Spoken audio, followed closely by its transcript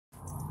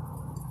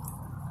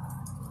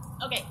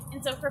Okay,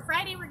 and so for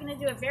Friday, we're going to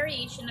do a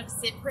variation of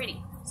sit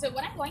pretty. So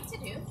what I'm going to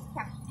do,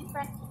 Captain in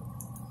front,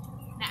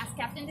 I'm going to ask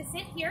Captain to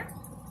sit here.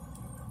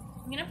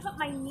 I'm going to put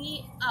my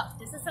knee up.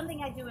 This is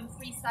something I do in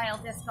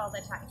freestyle disc all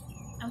the time.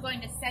 I'm going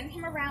to send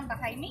him around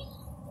behind me.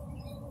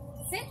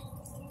 Sit.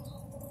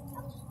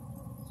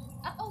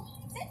 Uh-oh,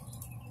 sit.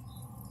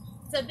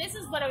 So this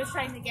is what I was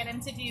trying to get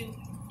him to do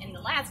in the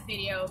last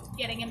video,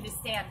 getting him to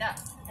stand up.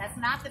 That's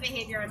not the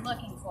behavior I'm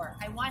looking for.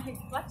 I want his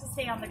butt to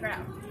stay on the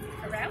ground.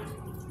 Around.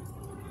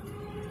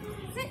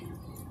 Sit.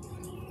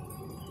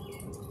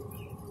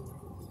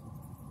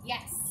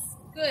 Yes,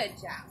 good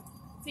job.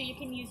 So you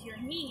can use your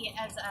knee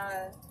as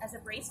a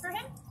brace for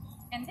him,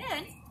 and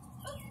then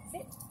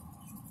sit.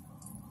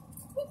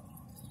 Whoop.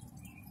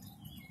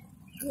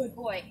 Good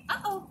boy.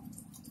 Uh-oh.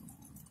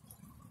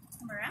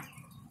 Come around.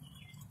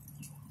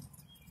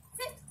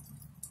 Sit.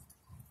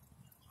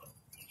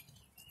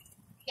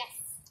 Yes.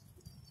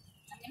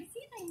 I'm gonna see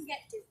if I can get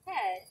his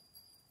head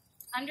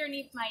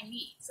underneath my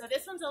knee. So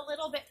this one's a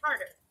little bit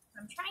harder.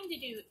 What I'm trying to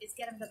do is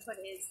get him to put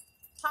his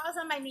paws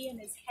on my knee and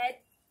his head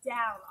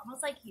down,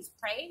 almost like he's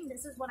praying.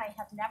 This is what I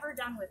have never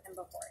done with him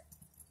before.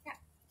 Yeah.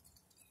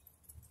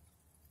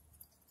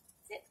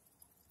 Sit.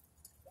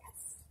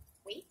 Yes.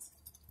 Wait.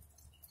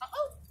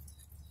 Uh-oh.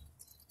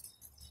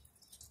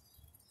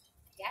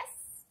 Yes.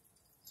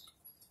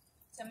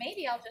 So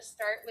maybe I'll just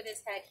start with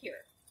his head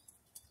here.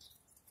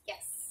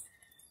 Yes.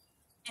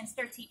 And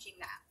start teaching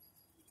that.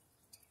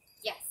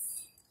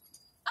 Yes.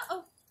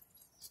 Uh-oh.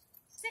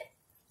 Sit.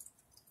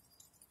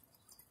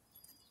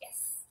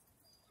 Yes.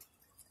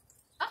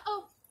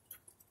 Uh-oh.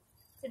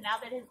 So now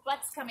that his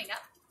butt's coming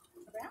up,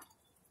 around,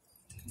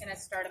 I'm going to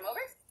start him over.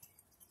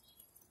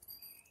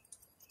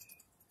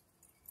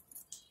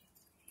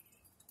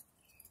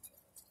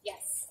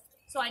 Yes.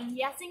 So I'm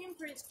yesing him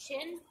through his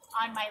chin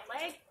on my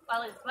leg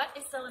while his butt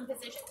is still in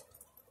position.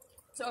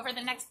 So over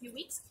the next few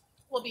weeks,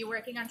 we'll be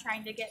working on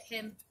trying to get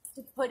him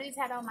to put his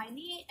head on my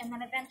knee and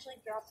then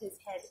eventually drop his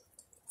head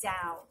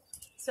down.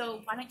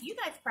 So why don't you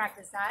guys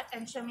practice that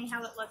and show me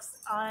how it looks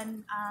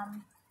on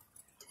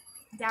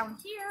down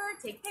here.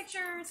 Take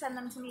pictures, send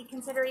them to me,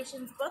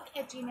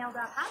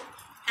 considerationsbook@gmail.com,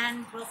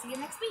 and we'll see you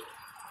next week.